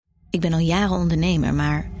Ik ben al jaren ondernemer,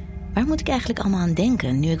 maar waar moet ik eigenlijk allemaal aan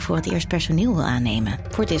denken nu ik voor het eerst personeel wil aannemen,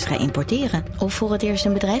 voor het eerst ga importeren of voor het eerst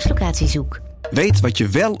een bedrijfslocatie zoek? Weet wat je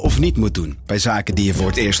wel of niet moet doen bij zaken die je voor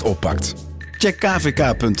het eerst oppakt. Check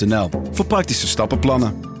kvk.nl voor praktische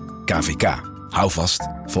stappenplannen. KVK, hou vast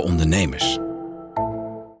voor ondernemers.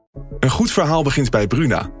 Een goed verhaal begint bij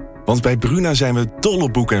Bruna. Want bij Bruna zijn we dol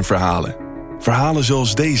op boeken en verhalen. Verhalen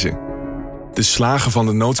zoals deze. De slagen van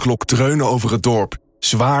de noodklok dreunen over het dorp.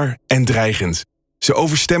 Zwaar en dreigend. Ze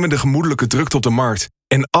overstemmen de gemoedelijke drukte op de markt.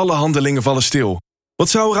 En alle handelingen vallen stil. Wat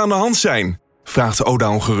zou er aan de hand zijn? Vraagt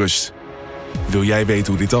Oda ongerust. Wil jij weten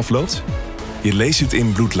hoe dit afloopt? Je leest het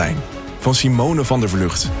in Bloedlijn. Van Simone van der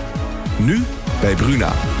Vlucht. Nu bij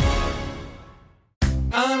Bruna.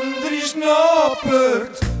 Andries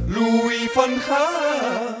Noppert, Louis van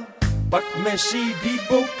Gaal. Pakt Messi die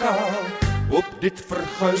bokaal op dit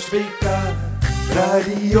verguisd WK.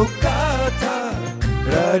 Radio Qatar,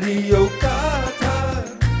 Radio Qatar,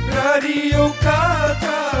 Radio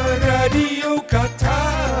Qatar, Radio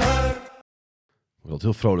Qatar. Ik word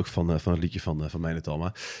heel vrolijk van het liedje van Mijne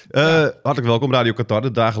Talma. Hartelijk welkom, Radio Qatar,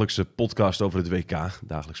 de dagelijkse podcast over het WK.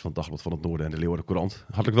 Dagelijks van het Dagblad van het Noorden en de Leeuwarden Courant.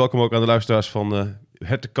 Hartelijk welkom ook aan de luisteraars van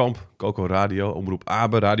Hertenkamp, Coco Radio, Omroep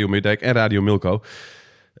Abe, Radio Middijk en Radio Milko.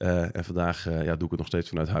 En vandaag doe ik het nog steeds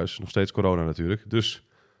vanuit huis. Nog steeds corona natuurlijk. Dus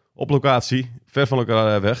op locatie, ver van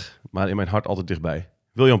elkaar weg, maar in mijn hart altijd dichtbij.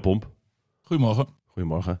 William Pomp. Goedemorgen.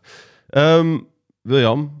 Goedemorgen.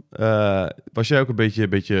 William, was jij ook een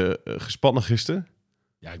beetje gespannen gisteren?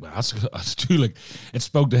 Ja, ik ben hartstikke... Natuurlijk. Het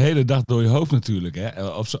spookt de hele dag door je hoofd natuurlijk. Hè?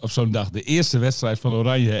 Op zo'n dag. De eerste wedstrijd van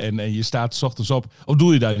Oranje en je staat 's ochtends op. Of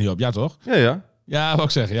doe je daar niet op? Ja, toch? Ja. Ja, wat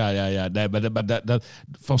ik zeggen. Ja. Nee, maar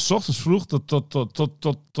van 's ochtends vroeg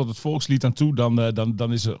tot het volkslied aan toe,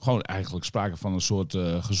 dan is er gewoon eigenlijk sprake van een soort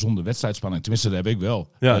gezonde wedstrijdspanning. Tenminste, dat heb ik wel.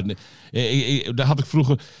 Ja. Daar had ik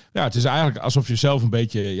vroeger... Ja, het is eigenlijk alsof je zelf een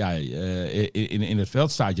beetje in het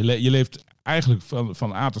veld staat. Je leeft eigenlijk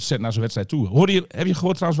van A tot Z naar zo'n wedstrijd toe. Heb je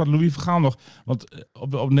gehoord trouwens wat Louis van Gaal nog... Want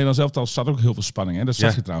op het Nederlands elftal staat ook heel veel spanning. Hè? Dat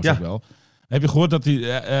zag je trouwens ook wel. Heb je gehoord dat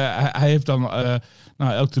hij heeft dan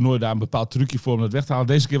elk toernooi daar een bepaald trucje voor om het weg te halen.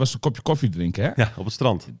 Deze keer was het een kopje koffie drinken, hè? Ja, op het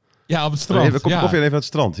strand. Ja, op het strand. Even een kopje koffie en even aan het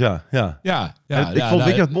strand, ja. Weet je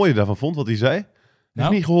wat het mooie daarvan vond, wat hij zei?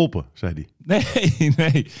 Heeft niet geholpen, zei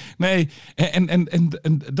hij. Nee.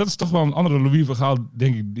 En dat is toch wel een andere Louis van Gaal,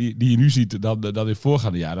 denk ik, die je nu ziet dan in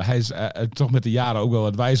voorgaande jaren. Hij is toch met de jaren ook wel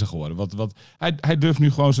wat wijzer geworden. Want hij durft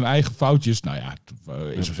nu gewoon zijn eigen foutjes,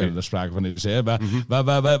 in zoverre daar sprake van is, hè,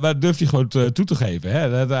 maar durft hij gewoon toe te geven.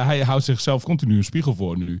 Hè? Hij houdt zichzelf continu een spiegel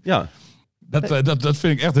voor nu. Ja. Dat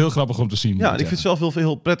vind ik echt heel grappig om te zien. Ja, en ik vind het zelf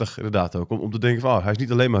heel prettig inderdaad ook. Om te denken van, hij is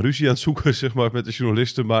niet alleen maar ruzie aan het zoeken, zeg maar, met de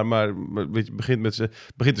journalisten. Maar weet je,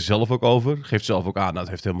 begint er zelf ook over. Geeft zelf ook aan, het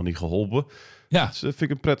heeft helemaal niet geholpen. Ja. Dat vind ik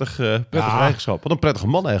een prettig eigenschap. Wat een prettige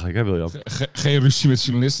man eigenlijk, hè William? Geen ruzie met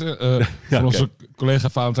journalisten. Van onze collega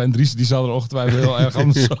Valentijn Dries, die zal er ongetwijfeld heel erg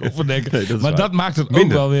anders over denken. Nee, maar dat maakt het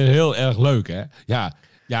ook wel weer heel erg leuk, hè?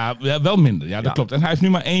 Ja, wel minder. Ja, dat klopt. En hij heeft nu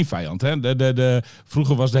maar één vijand. Hè.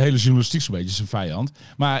 Vroeger was de hele journalistiek zo'n beetje zijn vijand.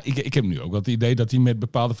 Maar ik heb nu ook wel het idee dat hij met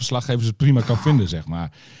bepaalde verslaggevers het prima kan vinden, zeg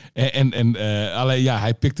maar. Alleen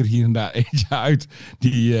hij pikt er hier en daar eentje uit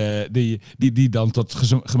die dan tot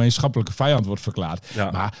gemeenschappelijke vijand wordt verklaard.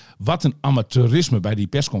 Ja. Maar wat een amateurisme bij die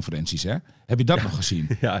persconferenties, hè? Heb je dat nog gezien?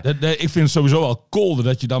 Ja. Ik vind het sowieso al kolder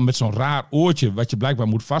dat je dan met zo'n raar oortje, wat je blijkbaar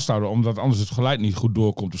moet vasthouden, omdat anders het geluid niet goed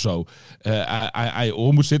doorkomt of zo, aan je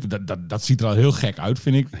oor moet zitten. Dat ziet er al heel gek uit,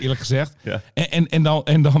 vind ik, eerlijk gezegd. Ja. En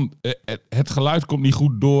dan het geluid komt niet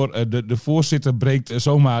goed door. De voorzitter breekt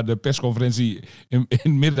zomaar de persconferentie in het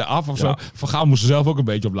midden af of zo. Van Gaal moest er zelf ook een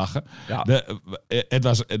beetje op lachen. Ja.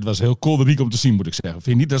 Het was heel kolderiek om te zien, moet ik zeggen.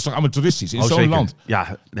 Vind je niet? Dat is toch amateuristisch in zo'n zeker. Land?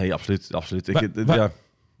 Ja, nee, absoluut.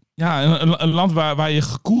 Ja, een land waar je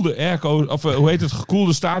gekoelde airco, of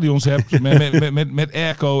gekoelde stadions hebt met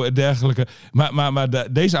airco en dergelijke.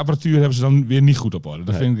 Maar deze apparatuur hebben ze dan weer niet goed op orde.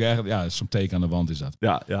 Dat vind ik eigenlijk, zo'n teken aan de wand is dat.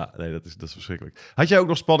 Ja, nee, dat is verschrikkelijk. Had jij ook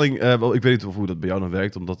nog spanning? Ik weet niet hoe dat bij jou dan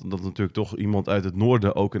werkt, omdat natuurlijk toch iemand uit het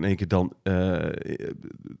noorden ook in één keer dan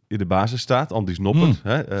in de basis staat, Andries Noppert.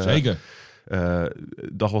 Zeker.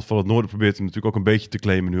 Dagblad van het Noorden probeert hem natuurlijk ook een beetje te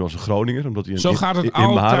claimen nu als een Groninger, omdat hij Zo gaat het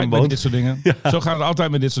altijd met dit soort dingen. Ja. Zo gaat het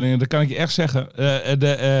altijd met dit soort dingen. Dat kan ik je echt zeggen.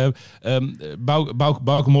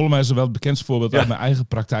 Bouke Mollema is er wel het bekendste voorbeeld uit mijn eigen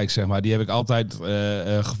praktijk, zeg maar. Die heb ik altijd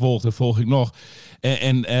gevolgd en volg ik nog.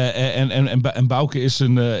 En Bouke is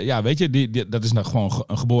een, weet je, dat is nou gewoon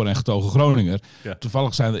een geboren en getogen Groninger. Ja.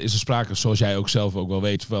 Toevallig is er sprake, zoals jij ook zelf ook wel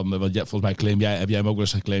weet, van, want volgens mij heb jij hem ook wel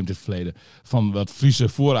eens geclaimd in het verleden, van wat Friese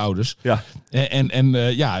voorouders. Ja.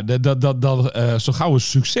 Zo gauw een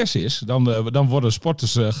succes is, dan worden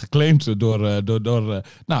sporters geclaimd door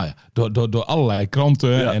allerlei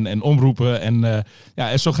kranten en omroepen. En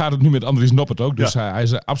zo gaat het nu met Andries Noppert ook. Dus hij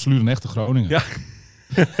is absoluut een echte Groninger. Ja.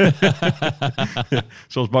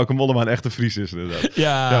 Zoals Bouke Mollema een echte Fries is inderdaad.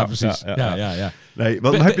 Ja, precies. Ja. Nee,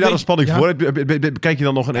 heb je daar een spanning voor? Kijk je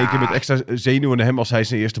dan nog in één keer met extra zenuwen naar hem als hij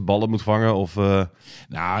zijn eerste ballen moet vangen? Of,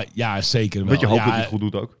 Nou, ja, zeker wel. Weet je, hoop dat hij het goed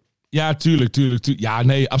doet ook? Ja, tuurlijk. Ja,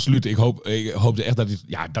 nee, absoluut. Ik hoopte echt dat hij...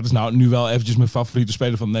 Ja, dat is nou nu wel eventjes mijn favoriete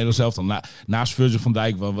speler van het Nederlands elftal. Naast Virgil van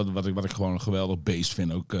Dijk, wat ik gewoon een geweldig beest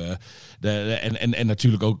vind. Ook, en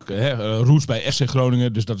natuurlijk ook roots bij FC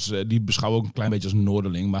Groningen. Dus die beschouwen ook een klein beetje als een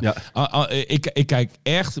Noorderling. Maar ik kijk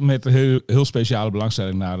echt met heel speciale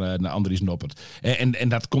belangstelling naar Andries Noppert. En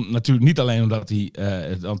dat komt natuurlijk niet alleen omdat hij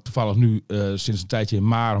dan toevallig nu sinds een tijdje in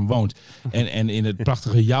Marum woont. En in het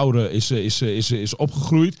prachtige Joure is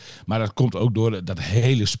opgegroeid. Maar dat komt ook door dat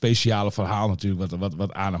hele speciale verhaal natuurlijk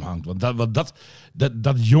wat aan hem hangt. Want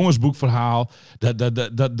dat jongensboekverhaal,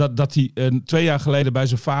 dat hij 2 jaar geleden bij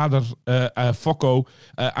zijn vader Fokko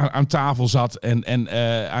aan tafel zat en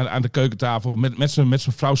aan de keukentafel met zijn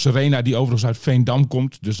vrouw Serena, die overigens uit Veendam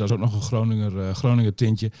komt. Dus dat is ook nog een Groninger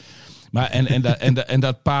tintje. Maar en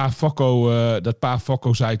dat pa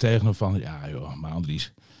Fokko zei tegen hem van, ja joh, maar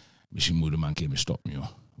Andries, misschien moet je maar een keer mee stoppen, joh.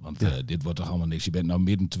 Want dit wordt toch allemaal niks. Je bent nou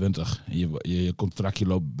midden 20. Je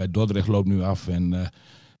contractje bij Dordrecht loopt nu af. En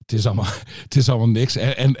het is allemaal niks.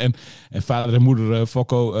 En vader en moeder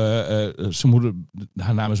Fokko, zijn moeder,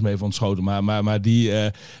 haar naam is me even ontschoten. Maar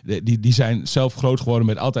die zijn zelf groot geworden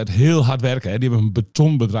met altijd heel hard werken. Hè. Die hebben een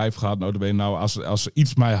betonbedrijf gehad. Nou, als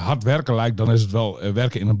iets mij hard werken lijkt, dan is het wel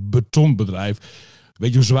werken in een betonbedrijf. Weet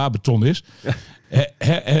je hoe zwaar beton is? Ja.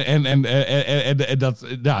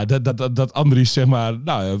 Dat Andries zeg maar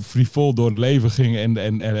frivol door het leven ging en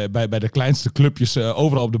bij de kleinste clubjes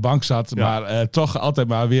overal op de bank zat, maar toch altijd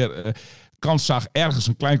maar weer kans zag ergens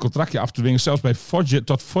een klein contractje af te dwingen, zelfs bij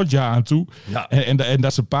Foggia aan toe. Ja. En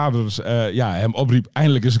dat zijn paders hem opriep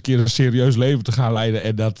eindelijk eens een keer een serieus leven te gaan leiden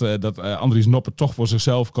en dat Andries Noppert toch voor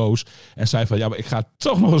zichzelf koos en zei van maar ik ga het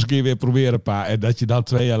toch nog eens een keer weer proberen, pa. En dat je dan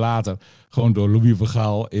 2 jaar later gewoon door Louis van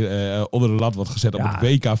Gaal onder de lat wordt gezet op het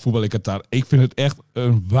WK voetbal in Qatar. Ik vind het echt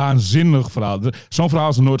een waanzinnig verhaal. Zo'n verhaal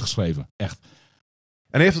is er nooit geschreven. Echt.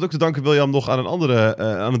 En hij heeft het ook te danken, William, nog aan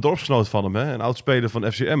aan een dorpsgenoot van hem. Hè? Een oud-speler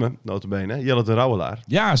van FC Emmen, notabene. Jelle de Rouwelaar.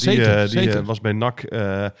 Ja, zeker. Die was bij NAC,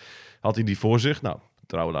 had hij die voor zich. Nou,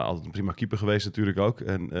 de Rouwelaar altijd een prima keeper geweest natuurlijk ook.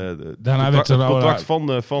 En het contract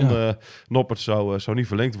van Noppert zou niet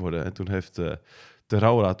verlengd worden. En toen heeft de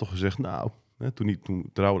Rouwelaar toch gezegd, toen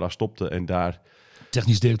de Rouwelaar stopte en daar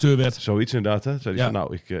technisch directeur werd. Zoiets inderdaad. Hè? Zei hij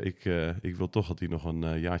van, ik wil toch dat hij nog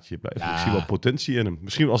een jaartje blijft. Ja. Ik zie wel potentie in hem.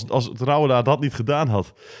 Misschien als het Rouwelaar dat niet gedaan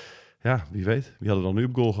had. Ja, wie weet. Wie hadden dan nu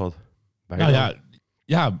op goal gehad?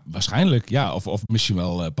 Ja, waarschijnlijk. Ja, of misschien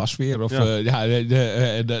wel Pasveer. Of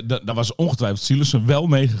daar was ongetwijfeld Sielissen wel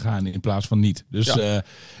meegegaan in plaats van niet. Dus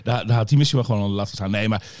daar had hij misschien wel gewoon een lat gestaan. Nee,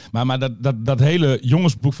 maar dat hele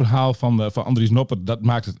jongensboekverhaal van Andries Noppert, dat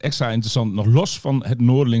maakt het extra interessant. Nog los van het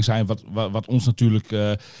Noorderling zijn, wat ons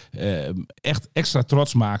natuurlijk echt extra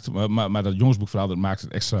trots maakt. Maar dat jongensboekverhaal, dat maakt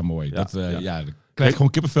het extra mooi. Daar krijg je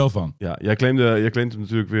gewoon kippenvel van. Ja, jij claimt hem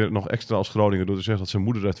natuurlijk weer nog extra als Groninger door te zeggen dat zijn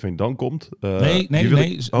moeder uit Veendam komt.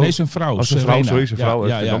 Nee, zijn vrouw. Als zijn vrouw, sorry, zijn vrouw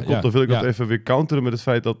uit Veendam komt. Dan wil ik dat even weer counteren met het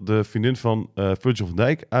feit dat de vriendin van Virgil van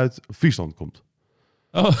Dijk uit Friesland komt.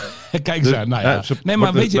 Oh, kijk eens aan.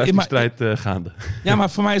 Maar weet je, die strijd gaande. Ja, maar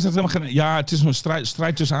voor mij is dat helemaal geen. Ja, het is een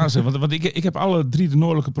strijd tussen aanzetten. Want ik heb alle 3 de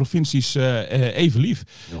noordelijke provincies even lief.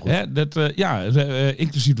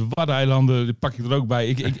 Inclusief de Waddeneilanden, die pak ik er ook bij.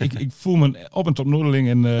 Ik voel me op en top Noorderling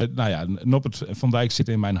en Noppert van Dijk zit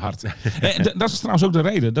in mijn hart. Dat is trouwens ook de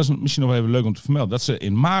reden. Dat is misschien nog even leuk om te vermelden. Dat ze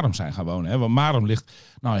in Marum zijn gaan wonen. Hè? Want Marum ligt,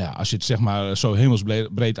 als je het zeg maar zo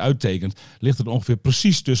hemelsbreed uittekent, ligt het ongeveer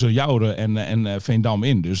precies tussen Joure en Veendam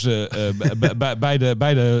in. Dus bij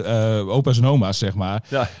de opa's en oma's, zeg maar.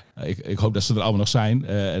 Ja. Ik hoop dat ze er allemaal nog zijn.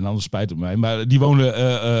 En anders spijt het mij. Maar die wonen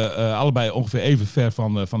allebei ongeveer even ver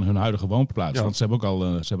van hun huidige woonplaats. Ja. Want ze hebben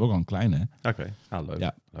ook al een kleine. Oké,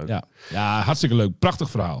 leuk. Ja, hartstikke leuk. Prachtig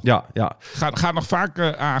verhaal. Ja. Gaat nog vaak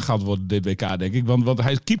aangehaald worden, dit WK, denk ik. Want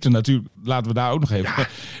hij keepte natuurlijk, laten we daar ook nog even. Ja.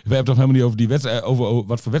 We hebben het nog helemaal niet over die wedstrijd, over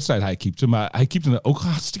wat voor wedstrijd hij keepte. Maar hij keepte ook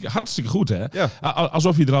hartstikke goed, hè? Ja.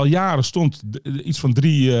 Alsof hij er al jaren stond. Iets van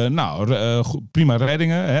 3 prima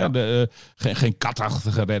reddingen. Hè? Geen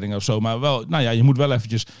katachtige reddingen. voorbereidingen of zo. Maar wel, nou ja, je moet wel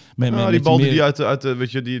eventjes... die bal die uit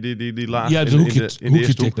weet je, die laag ja, in de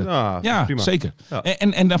hoekje tikte. Ja, prima. Zeker. Ja.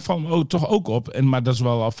 En daar valt me toch ook op, maar dat is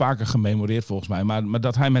wel al vaker gememoreerd volgens mij, maar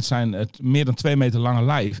dat hij met zijn meer dan 2 meter lange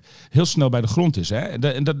lijf heel snel bij de grond is. Hè?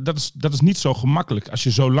 Dat is niet zo gemakkelijk als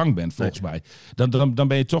je zo lang bent, volgens mij. Dan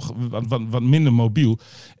ben je toch wat minder mobiel.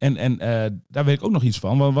 En daar weet ik ook nog iets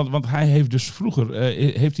van, want hij heeft dus vroeger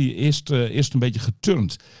heeft hij eerst een beetje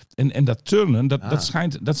geturnd. En dat turnen,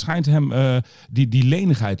 dat schijnt hem die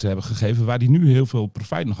lenigheid te hebben gegeven, waar hij nu heel veel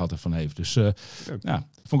profijt nog altijd van heeft. Dus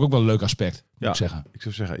vond ik ook wel een leuk aspect, moet ik zeggen. Ik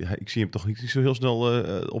zou zeggen, ik zie hem toch niet zo heel snel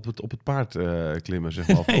op het paard klimmen, zeg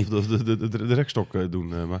maar. Nee. Of de rekstok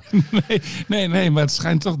doen. Maar. Nee, maar het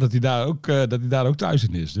schijnt toch dat hij daar ook thuis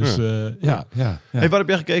in is. Dus ja. Hey, waar heb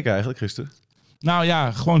jij gekeken eigenlijk gisteren? Nou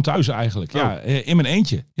ja, gewoon thuis eigenlijk. Ja, in mijn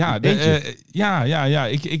eentje. Ja,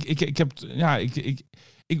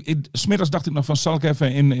 smiddags dacht ik nog van, zal ik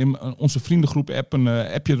even in onze vriendengroep een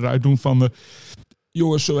appje eruit doen van...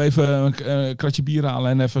 jongens, zo even een kratje bier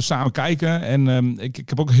halen en even samen kijken. En ik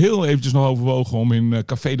heb ook heel eventjes nog overwogen om in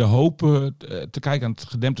Café de Hoop te kijken aan het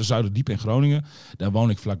gedempte Zuiderdiep in Groningen. Daar woon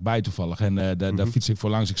ik vlakbij toevallig en daar fiets ik voor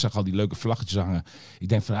langs. Ik zag al die leuke vlaggetjes hangen. Ik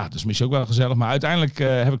denk van, dat is misschien ook wel gezellig. Maar uiteindelijk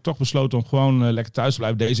heb ik toch besloten om gewoon lekker thuis te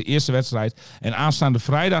blijven. Deze eerste wedstrijd. En aanstaande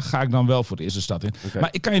vrijdag ga ik dan wel voor de eerste stad in. Okay.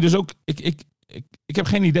 Maar ik kan je dus ook... Ik heb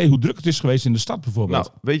geen idee hoe druk het is geweest in de stad bijvoorbeeld.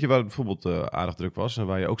 Nou, weet je waar het bijvoorbeeld aardig druk was en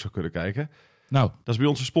waar je ook zou kunnen kijken? Nou, dat is bij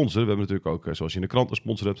onze sponsor. We hebben natuurlijk ook, zoals je in de krant een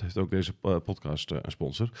sponsor hebt, heeft ook deze podcast een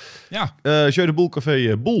sponsor. Ja. Jeu de Boel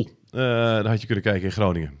Café Boel. Daar had je kunnen kijken in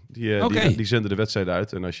Groningen. Die zenden de wedstrijd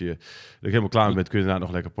uit. En als je er helemaal klaar mee bent, kun je daarna nog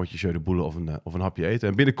een lekker potje Jeu de Boel of een hapje eten.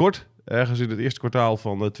 En binnenkort, ergens in het eerste kwartaal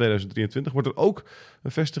van 2023, wordt er ook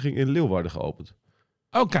een vestiging in Leeuwarden geopend.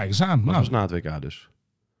 Oh, kijk eens aan. Dat was na het WK dus.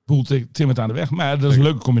 Boel timmert aan de weg. Maar dat is een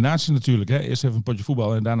leuke combinatie natuurlijk. Hè? Eerst even een potje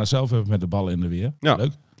voetbal en daarna zelf even met de bal in de weer. Ja,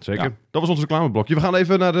 leuk. Zeker. Ja. Dat was ons reclameblokje. We gaan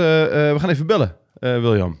even we gaan even bellen,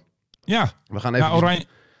 William. Ja. We gaan even... Oranje...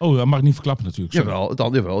 Oh, dat mag ik niet verklappen natuurlijk. Jawel,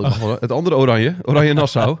 het andere Oranje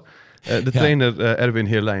Nassau. De trainer Erwin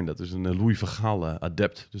Heerlijn, dat is een Louis van Gaal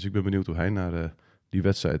adept. Dus ik ben benieuwd hoe hij naar die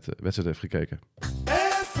wedstrijd heeft gekeken.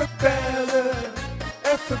 Even bellen,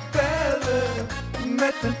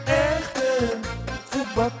 met een echte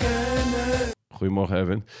voetbalkenner. Goedemorgen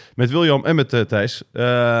Erwin. Met William en met Thijs.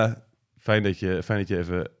 Fijn dat je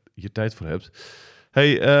even je tijd voor hebt. Hey,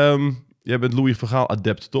 jij bent Louis van Gaal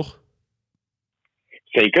adept, toch?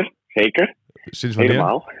 Zeker. Sinds wanneer?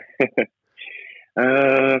 Helemaal.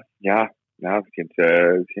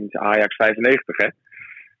 Sinds Ajax 95, hè.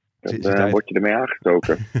 Dan word je ermee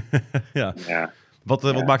aangestoken. Ja.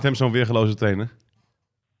 Wat maakt hem zo'n weergeloze trainer?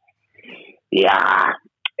 Ja,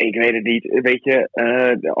 ik weet het niet. Weet je,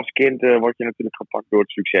 als kind word je natuurlijk gepakt door het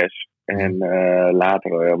succes. En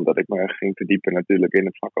later, omdat ik me ging verdiepen natuurlijk in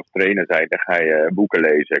het vak als trainer zijn, dan ga je boeken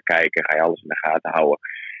lezen, kijken, ga je alles in de gaten houden.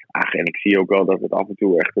 En ik zie ook wel dat het af en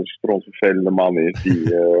toe echt een strontvervelende man is die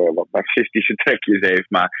wat narcistische trekjes heeft.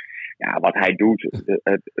 Maar ja, wat hij doet,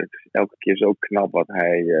 het is elke keer zo knap wat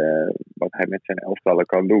hij met zijn elftallen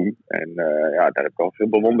kan doen. En daar heb ik al veel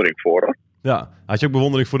bewondering voor. Hoor. Ja, had je ook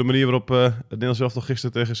bewondering voor de manier waarop het Nederlands elftal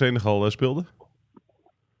gisteren tegen Senegal speelde?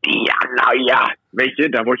 Ja, weet je,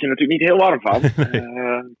 daar word je natuurlijk niet heel warm van.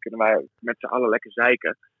 Kunnen wij met z'n allen lekker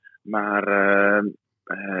zeiken. Maar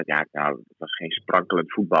het was geen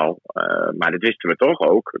sprankelend voetbal. Maar dat wisten we toch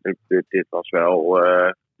ook. Dit was wel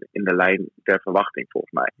in de lijn ter verwachting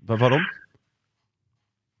volgens mij. Maar waarom?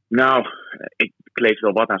 Nou, ik lees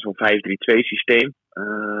wel wat aan zo'n 5-3-2 systeem.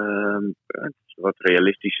 Het is wat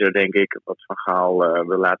realistischer denk ik. Wat Van Gaal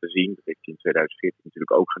wil laten zien. Dat heeft hij in 2014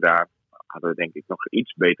 natuurlijk ook gedaan. Hadden we denk ik nog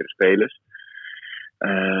iets betere spelers.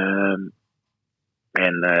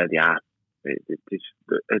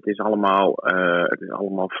 Het is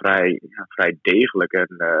allemaal vrij degelijk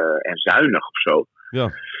en zuinig of zo.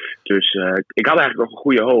 Ja. Dus ik had eigenlijk nog een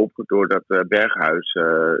goede hoop doordat Berghuis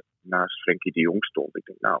naast Frenkie de Jong stond. Ik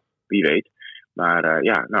denk, wie weet. Maar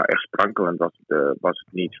echt sprankelend was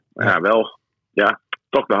het niet. Maar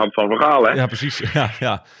toch de hand van Van Gaal, hè? Ja, precies.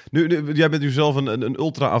 Ja. Nu, jij bent nu zelf een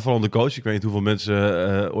ultra-aanvallende coach. Ik weet niet hoeveel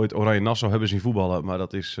mensen ooit Oranje Nassau hebben zien voetballen, maar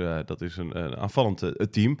dat is een aanvallend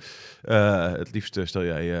team. Het liefst stel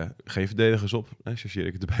jij geen verdedigers op. Chargeer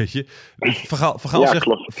ik het een beetje.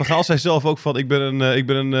 Van Gaal zei zelf ook van, ik ben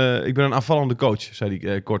een aanvallende coach, zei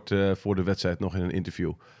hij kort voor de wedstrijd nog in een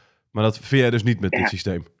interview. Maar dat vind jij dus niet met dit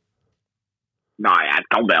systeem? Nou ja, het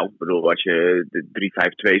kan wel. Ik bedoel, als je de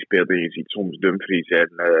 3-5-2 speelt en je ziet soms Dumfries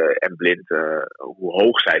en Blind hoe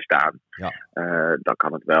hoog zij staan, dan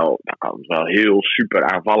kan het wel heel super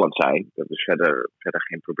aanvallend zijn. Dat is verder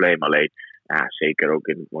geen probleem. Alleen, zeker ook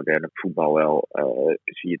in het moderne voetbal wel,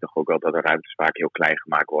 zie je toch ook wel dat de ruimtes vaak heel klein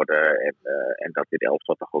gemaakt worden. En dat dit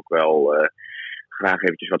elftal toch ook wel graag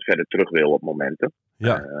eventjes wat verder terug wil op momenten.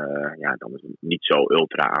 Dan is het niet zo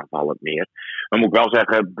ultra aanvallend meer. Maar moet ik wel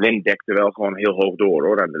zeggen, Blind dekte wel gewoon heel hoog door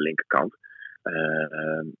hoor, aan de linkerkant.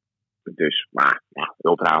 Maar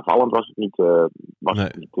ultra aanvallend was het niet,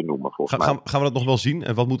 het niet te noemen volgens mij. Gaan we dat nog wel zien?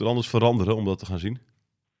 En wat moet er anders veranderen om dat te gaan zien?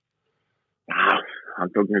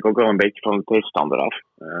 Hangt ook natuurlijk ook wel een beetje van de tegenstander af.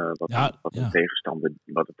 Wat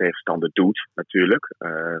de tegenstander doet natuurlijk.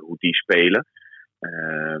 Hoe die spelen.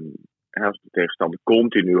 En als de tegenstander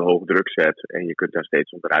continu hoog druk zet en je kunt daar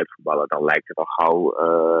steeds onderuit voetballen, dan lijkt het al gauw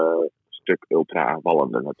een stuk ultra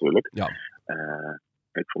aanvallender natuurlijk. Ja.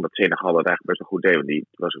 Ik vond dat Senegal dat eigenlijk best wel goed deed. Want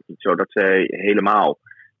het was ook niet zo dat zij helemaal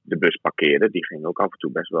de bus parkeerden. Die ging ook af en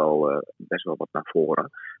toe best wel wat naar voren.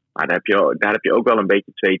 Maar daar heb je ook wel een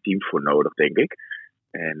beetje 2 teams voor nodig, denk ik.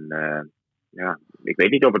 En ik weet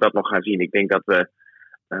niet of we dat nog gaan zien. Ik denk dat we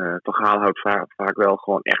Van Gaal houdt vaak wel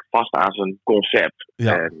gewoon echt vast aan zijn concept.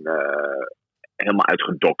 Ja. En helemaal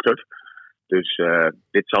uitgedokterd. Dus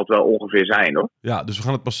dit zal het wel ongeveer zijn, hoor. Ja, dus we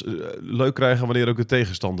gaan het pas leuk krijgen wanneer ook de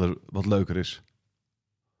tegenstander wat leuker is.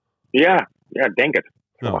 Ja, denk het.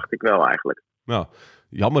 Verwacht ik wel eigenlijk. Nou,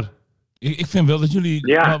 jammer. Ik vind wel dat jullie...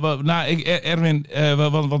 Ja. Erwin,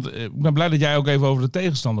 want ik ben blij dat jij ook even over de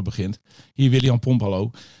tegenstander begint. Hier, William Pomp, hallo.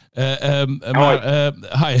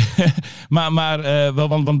 Hi.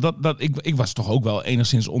 Ik was toch ook wel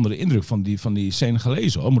enigszins onder de indruk van die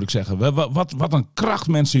Senegalezen, hoor, moet ik zeggen. Wat een kracht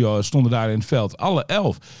mensen joh, stonden daar in het veld. Alle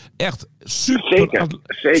 11. Echt super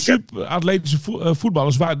atletische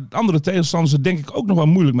voetballers, waar andere tegenstanders het denk ik ook nog wel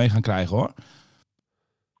moeilijk mee gaan krijgen, hoor.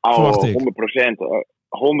 Verwacht ik.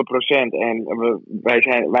 100%. En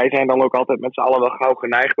wij zijn dan ook altijd met z'n allen wel gauw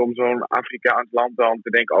geneigd om zo'n Afrikaans land dan te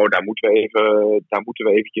denken, daar moeten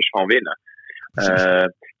we eventjes van winnen.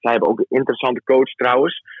 Zij hebben ook een interessante coach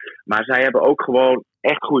trouwens. Maar zij hebben ook gewoon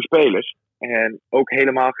echt goede spelers. En ook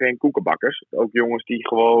helemaal geen koekenbakkers. Ook jongens die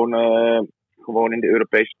gewoon in de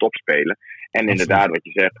Europese top spelen. En inderdaad, wat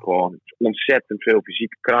je zegt, gewoon ontzettend veel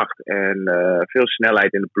fysieke kracht. En veel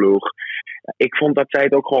snelheid in de ploeg. Ik vond dat zij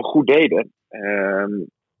het ook gewoon goed deden.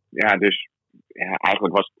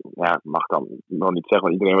 Eigenlijk was het, mag dan nog niet zeggen,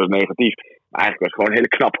 want iedereen was negatief. Maar eigenlijk was het gewoon een hele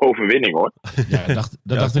knappe overwinning, hoor. Ja,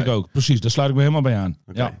 dat dacht ik ook. Precies, daar sluit ik me helemaal bij aan.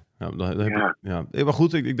 Okay. Ja. Maar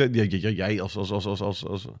goed, ik denk, jij als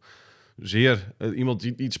zeer iemand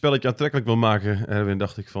die het spelletje aantrekkelijk wil maken, Erwin,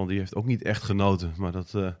 dacht ik van, die heeft ook niet echt genoten. Maar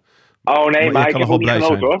dat... maar ik heb ook niet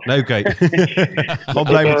genoten, hoor. Nee, oké. Gewoon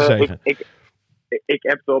blij met te zeggen. Ik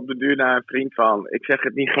appte op de duur naar een vriend van, ik zeg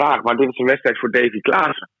het niet graag, maar dit is een wedstrijd voor Davy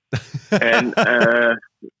Klaassen. En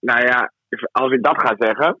als ik dat ga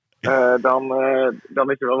zeggen,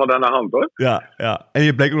 dan is er wel wat aan de hand, hoor. Ja. En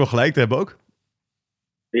je bleek ook nog gelijk te hebben ook?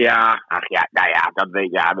 Dat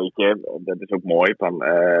weet je, dat is ook mooi.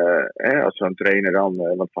 Als zo'n trainer dan,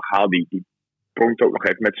 want Van Gaal die pronkt ook nog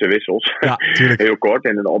even met zijn wissels. Ja, heel kort.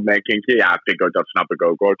 En een opmerkingje. Dat snap ik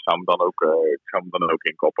ook, hoor. Ik zou hem dan ook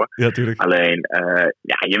inkoppen. Ja, tuurlijk. Alleen,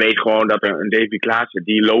 je weet gewoon dat een Davy Klaassen,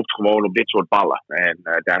 die loopt gewoon op dit soort ballen. En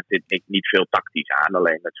daar zit niet veel tactisch aan.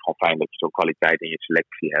 Alleen, het is gewoon fijn dat je zo'n kwaliteit in je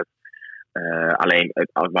selectie hebt.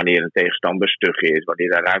 Wanneer een tegenstander stug is, wanneer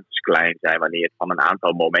de ruimtes klein zijn, wanneer je het van een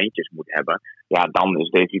aantal momentjes moet hebben, dan is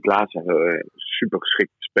Davy Klaassen een super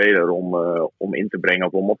geschikte speler om in te brengen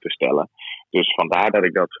of om op te stellen. Dus vandaar dat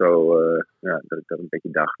ik dat zo een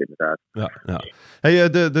beetje dacht, inderdaad. Ja. Hey,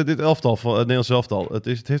 dit elftal, het Nederlands elftal, het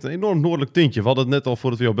heeft een enorm noordelijk tintje. We hadden het net al,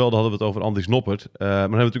 voordat we jou belden, hadden we het over Andries Noppert. Maar dan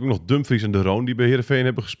hebben we natuurlijk ook nog Dumfries en De Roon die bij Heerenveen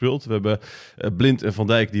hebben gespeeld. We hebben Blind en Van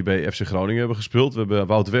Dijk die bij FC Groningen hebben gespeeld. We hebben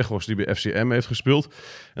Wout Weghorst die bij FCM heeft gespeeld.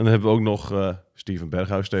 En dan hebben we ook nog Steven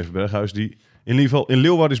Berghuis, die in ieder geval in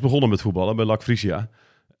Leeuwarden is begonnen met voetballen bij LAC Friesia.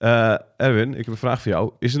 Erwin, ik heb een vraag voor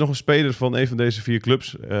jou. Is er nog een speler van een van deze 4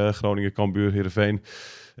 clubs, Groningen, Cambuur, Heerenveen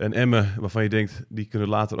en Emmen, waarvan je denkt, die kunnen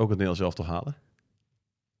later ook het Nederlands elftal halen?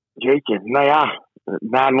 Jeetje,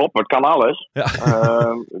 na Noppert kan alles. Ja.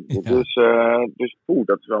 Dus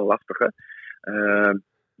dat is wel een lastige.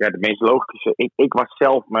 De meest logische. Ik was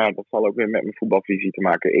zelf, maar dat zal ook weer met mijn voetbalvisie te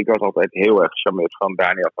maken. Ik was altijd heel erg gecharmeerd van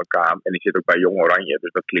Daniel van Kaam. En die zit ook bij Jong Oranje,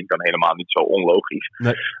 dus dat klinkt dan helemaal niet zo onlogisch.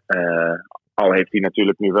 Nee. Al heeft hij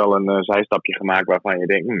natuurlijk nu wel een zijstapje gemaakt waarvan je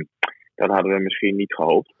denkt, dat hadden we misschien niet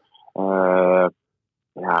gehoopt.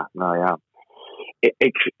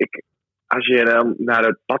 Als je dan naar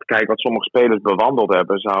het pad kijkt wat sommige spelers bewandeld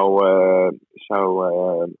hebben, zou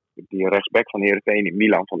die rechtsback van Heerenveen,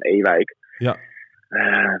 Milan van Ewijk,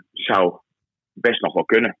 zou best nog wel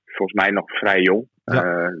kunnen. Volgens mij nog vrij jong. Ja.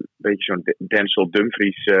 Een beetje zo'n Denzel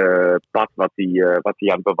Dumfries pad wat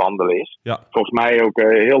hij aan het bewandelen is. Ja. Volgens mij ook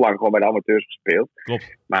heel lang gewoon bij de amateurs gespeeld.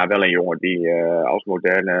 Klopt. Maar wel een jongen die als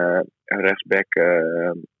moderne rechtsback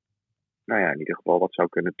in ieder geval wat zou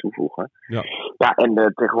kunnen toevoegen. Ja. Ja,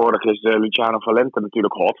 en tegenwoordig is Luciano Valente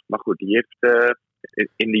natuurlijk hot. Maar goed, die heeft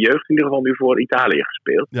in de jeugd in ieder geval nu voor Italië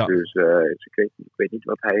gespeeld. Ja. Dus ik weet niet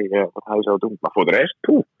wat hij zou doen. Maar voor de rest,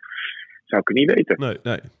 zou ik het niet weten.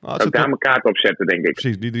 Nee. Zou ik daar mijn kaart op zetten, denk ik.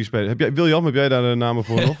 Precies, die 3 spelers. William, heb jij daar namen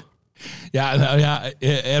voor nog? Ja, nou ja,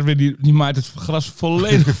 Erwin die maait het gras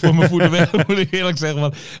volledig voor mijn voeten weg, moet ik eerlijk zeggen.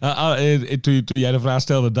 Want, toen jij de vraag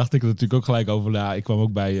stelde, dacht ik er natuurlijk ook gelijk over. Nou, ik kwam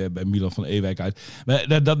ook bij Milan van Ewijk uit.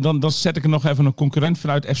 Maar dan zet ik er nog even een concurrent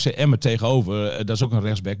vanuit FC Emmen tegenover. Dat is ook een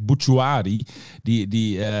rechtsback, Bouchouari.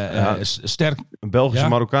 Die sterk... Een Belgische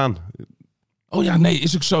Marokkaan. Oh ja, nee,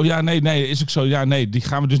 is ook zo. Ja, nee, is ook zo. Ja, nee, die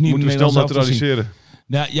gaan we dus niet Moeten we snel naturaliseren.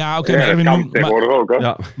 Ja, oké. Ja, dat kan tegenwoordig ook, hè?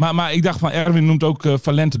 Ja. Maar ik dacht van, Erwin noemt ook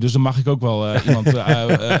Valente, dus dan mag ik ook wel iemand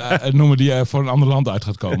noemen die voor een ander land uit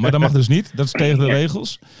gaat komen. Maar dat mag dus niet, dat is tegen de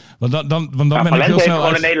regels. Want dan ben ik Valente heel heeft snel...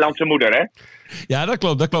 gewoon een Nederlandse moeder, hè? Ja, dat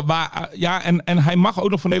klopt. Maar en hij mag ook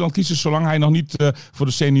nog voor Nederland kiezen, zolang hij nog niet voor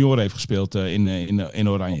de senioren heeft gespeeld in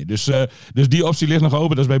Oranje. Dus die optie ligt nog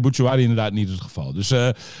open, dat is bij Bouchouari inderdaad niet het geval. Dus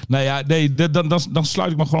dan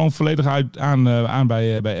sluit ik me gewoon volledig aan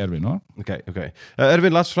bij Erwin, hoor. Oké.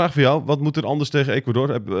 Erwin, laatste vraag voor jou. Wat moet er anders tegen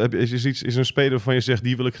Ecuador? Is er een speler waarvan je zegt,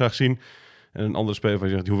 die wil ik graag zien? En een andere speler waarvan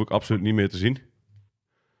je zegt, die hoef ik absoluut niet meer te zien?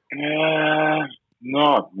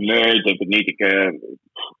 Nee, ik denk het niet.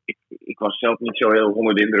 Ik was zelf niet zo heel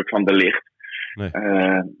onder de indruk van de Ligt. Nee.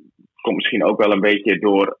 Komt misschien ook wel een beetje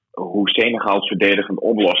door hoe Senegal het verdedigend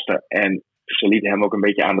oploste. En ze lieten hem ook een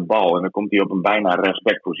beetje aan de bal. En dan komt hij op een bijna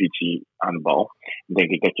rechtsbackpositie aan de bal. Dan denk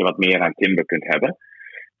ik dat je wat meer aan Timber kunt hebben.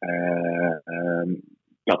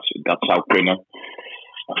 Dat zou kunnen.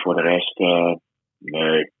 Maar voor de rest,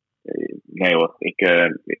 nee. Nee hoor,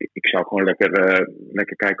 ik zou gewoon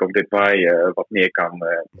lekker kijken of Depay wat meer kan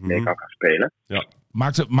gaan spelen. Ja.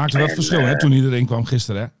 Maakte wel verschil hè, toen hij erin kwam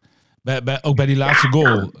gisteren. Hè? Ook bij die laatste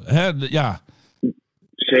goal. Hè? Ja.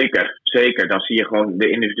 Zeker. Dan zie je gewoon de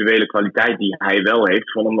individuele kwaliteit die hij wel heeft.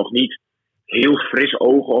 Ik vond hem nog niet heel fris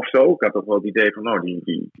ogen of zo. Ik had toch wel het idee van,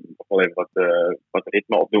 die moet wel even wat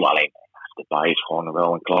ritme opdoen. Alleen, Depay is gewoon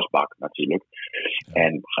wel een klasbak natuurlijk.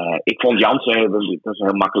 En ik vond Jansen, dat is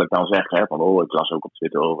heel makkelijk dan zeggen, hè, van ik las ook op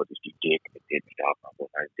Twitter, wat is die dik, dit en dat, dat is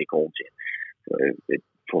een dikke onzin.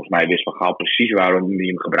 Volgens mij wist Van Gaal precies waarom hij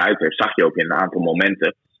hem gebruikt heeft. Zag je ook in een aantal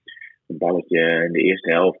momenten. Een balletje in de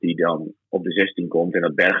eerste helft die dan op de 16 komt en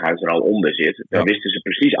dat Berghuis er al onder zit. Dan wisten ze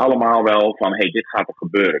precies allemaal wel van, dit gaat er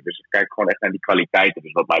gebeuren. Dus ik kijk gewoon echt naar die kwaliteiten.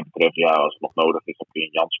 Dus wat mij betreft, als het nog nodig is, dan kun je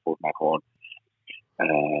Jansen volgens mij gewoon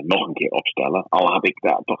nog een keer opstellen. Al had ik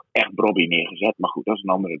daar toch echt Bobby neergezet. Maar goed, dat is een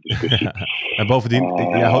andere discussie. En bovendien,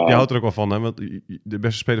 je houdt er ook wel van, hè? Want de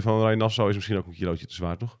beste speler van Oranje Nassau is misschien ook een kilootje te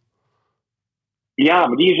zwaar, toch? Ja,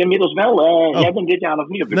 maar die is inmiddels wel... Jij bent dit jaar nog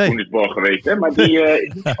niet op de Koenigsborg geweest, hè? Maar die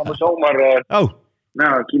is van de zomer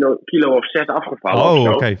een kilo of 6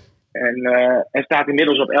 afgevallen. Oké. En hij staat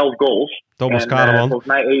inmiddels op 11 goals. Thomas Kareman. Volgens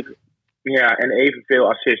mij evenveel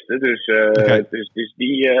assisten. Dus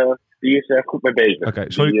die is goed mee bezig. Oké,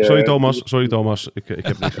 sorry Thomas. Ik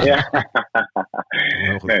heb niks gezegd.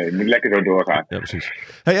 Nee, je moet lekker zo doorgaan. Ja, precies.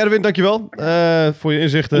 Hey Erwin, dankjewel voor je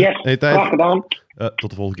inzichten. Yes, en je tijd. graag gedaan. Tot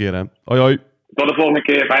de volgende keer, hè. Hoi. Tot de volgende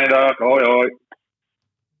keer. Fijne dag. Hoi.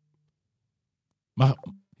 Maar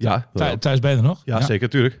ja, Thijs, ben je er nog? Ja, zeker,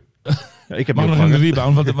 tuurlijk. Ja, ik heb nog een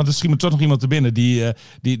rebound, want er schiet me toch nog iemand te binnen die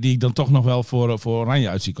ik dan toch nog wel voor Oranje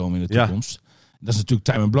uit zie komen in de toekomst. Ja. Dat is natuurlijk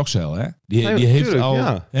Tijmen Blokcel, hè? Die heeft al,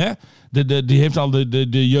 hè? Die heeft al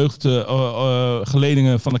de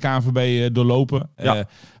jeugdgeledingen van de KNVB doorlopen. Ja.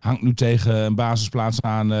 Hangt nu tegen een basisplaats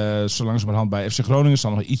aan, zo langzamerhand bij FC Groningen. Het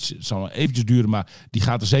zal nog eventjes duren, maar die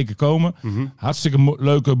gaat er zeker komen. Mm-hmm. Hartstikke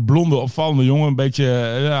leuke, blonde, opvallende jongen. Een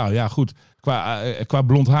beetje, goed. Qua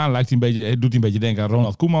blond haar doet hij een beetje denken aan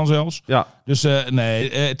Ronald Koeman zelfs. Ja. Dus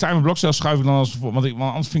Tijmen Blokcel schuif ik dan want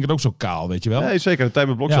anders vind ik het ook zo kaal, weet je wel. Nee, zeker.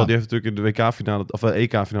 Tijmen Blokcel die heeft natuurlijk in de WK-finale, of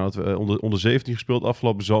EK-finale onder 17 gespeeld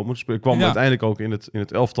afgelopen zomer. Dus kwam uiteindelijk ook in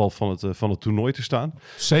het elftal van het toernooi te staan.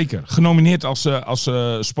 Zeker. Genomineerd als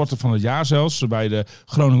sporter van het jaar zelfs, bij de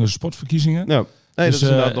Groningen sportverkiezingen. Ja. Nee, dus, dat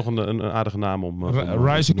is inderdaad nog een aardige naam om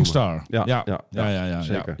Rising Star. Ja,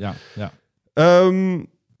 zeker. Ja.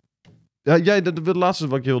 Het laatste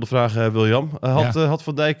wat ik je wilde vragen, William. Had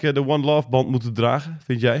Van Dijk de One Love band moeten dragen,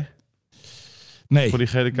 vind jij? voor die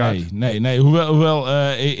gele kaart? Nee. Hoewel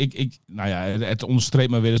het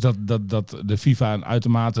onderstreept maar weer eens dat de FIFA een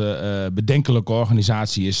uitermate bedenkelijke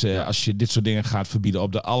organisatie is. Als je dit soort dingen gaat verbieden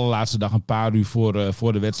op de allerlaatste dag, een paar uur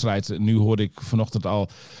voor de wedstrijd. Nu hoorde ik vanochtend al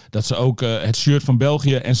dat ze ook het shirt van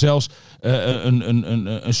België en zelfs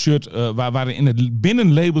een shirt waarin in het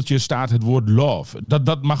binnenlabeltje staat het woord love.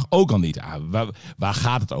 Dat mag ook al niet. Waar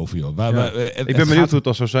gaat het over, joh? Ik ben benieuwd hoe het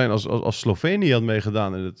dan zou zijn als Slovenië had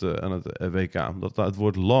meegedaan aan het WK. Dat daar het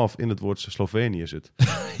woord love in het woord Slovenië zit.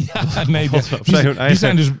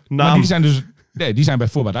 Die zijn bij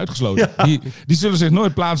voorbaat uitgesloten. Ja. Die zullen zich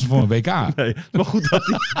nooit plaatsen voor een WK. Nee, het is maar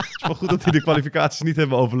goed dat die de kwalificaties niet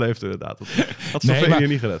hebben overleefd, inderdaad. Dat had Slovenië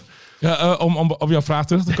niet gered. Ja, om op jouw vraag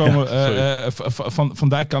terug te komen. Van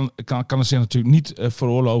Dijk kan het zich natuurlijk niet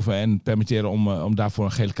veroorloven en permitteren om daarvoor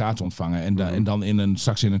een gele kaart te ontvangen. En dan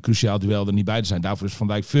straks in een cruciaal duel er niet bij te zijn. Daarvoor is Van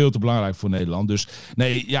Dijk veel te belangrijk voor Nederland. Dus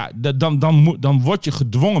dan word je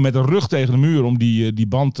gedwongen met de rug tegen de muur om die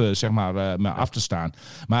band af te staan.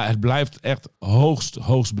 Maar het blijft echt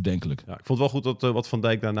hoogst bedenkelijk. Ja, ik vond het wel goed dat wat Van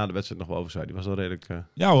Dijk daar na de wedstrijd nog wel over zei. Die was wel redelijk...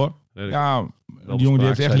 ja hoor. Ja, die jongen die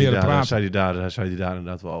heeft echt leren praten. Zei hij daar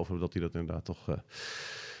inderdaad wel over, dat hij dat inderdaad toch...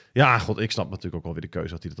 ik snap natuurlijk ook wel weer de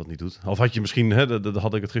keuze dat hij dat niet doet. Of had je misschien, daar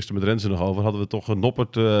had ik het gisteren met Renze nog over, hadden we toch een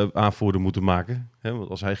Noppert aanvoerder moeten maken. Want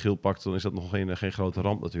als hij geel pakt, dan is dat nog geen grote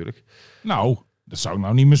ramp natuurlijk. Nou, dat zou ik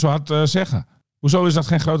nou niet meer zo hard zeggen. Hoezo is dat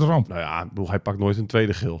geen grote ramp? Nou ja, hij pakt nooit een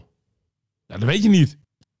tweede geel. Ja, dat weet je niet.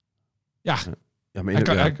 Ja, maar hij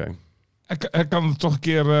kan er toch een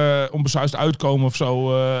keer onbesuisd uitkomen of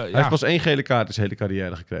zo. Hij heeft pas 1 gele kaart in zijn hele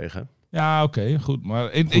carrière gekregen. Ja, oké, goed.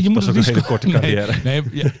 Maar je moet ook een hele korte carrière.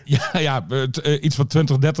 Iets van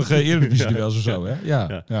 20, 30 Eredivisie-duels of zo. Hè?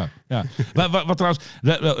 Ja. Wat trouwens,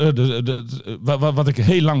 wat ik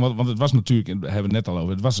heel lang, want het was natuurlijk, daar hebben we het net al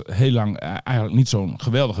over, het was heel lang eigenlijk niet zo'n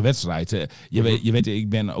geweldige wedstrijd. Je weet, ik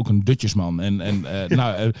ben ook een dutjesman. En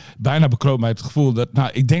bijna bekroop mij het gevoel dat,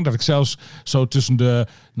 ik denk dat ik zelfs zo tussen de,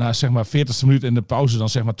 40ste minuut en de pauze dan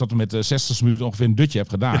tot en met de 60ste minuut ongeveer een dutje heb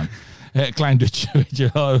gedaan. Klein dutje, weet je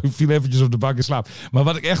wel. Ik viel eventjes op de bank in slaap. Maar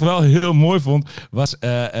wat ik echt wel heel mooi vond, was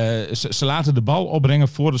ze laten de bal opbrengen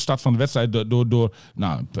voor de start van de wedstrijd door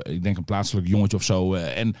ik denk een plaatselijk jongetje of zo.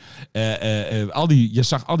 Je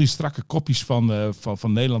zag al die strakke kopjes van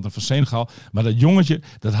Nederland en van Senegal. Maar dat jongetje,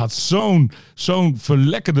 dat had zo'n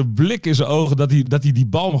verlekkerde blik in zijn ogen dat hij die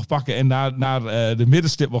bal mocht pakken en naar de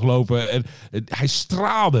middenstip mocht lopen. En hij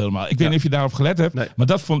straalde helemaal. Ik weet niet of je daarop gelet hebt, nee. Maar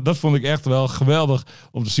dat vond ik echt wel geweldig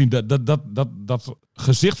om te zien. Dat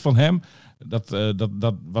gezicht van hem, dat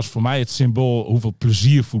was voor mij het symbool hoeveel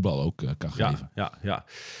plezier voetbal ook kan geven. Ja.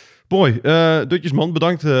 Mooi. Dutjesman,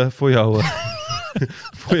 bedankt voor jou.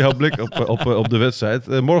 Voor jouw blik op de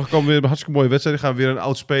wedstrijd. Morgen komen we weer een hartstikke mooie wedstrijd. Dan gaan we weer een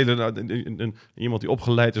oud speler. Iemand die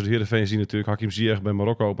opgeleid is door Heerenveen zien natuurlijk. Hakim Ziyech bij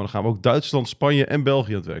Marokko. Maar dan gaan we ook Duitsland, Spanje en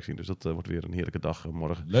België aan het werk zien. Dus dat wordt weer een heerlijke dag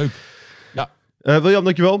morgen. Leuk. Ja. William,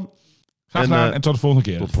 dankjewel. Graag gedaan en tot de volgende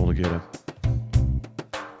keer. Tot de volgende keer.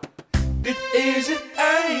 Dit is het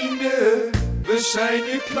einde. We zijn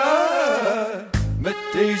nu klaar met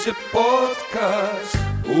deze podcast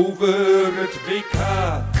over het WK.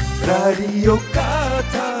 Radio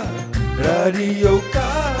Qatar, Radio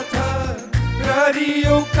Qatar,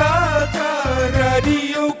 Radio Qatar,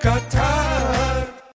 Radio Qatar.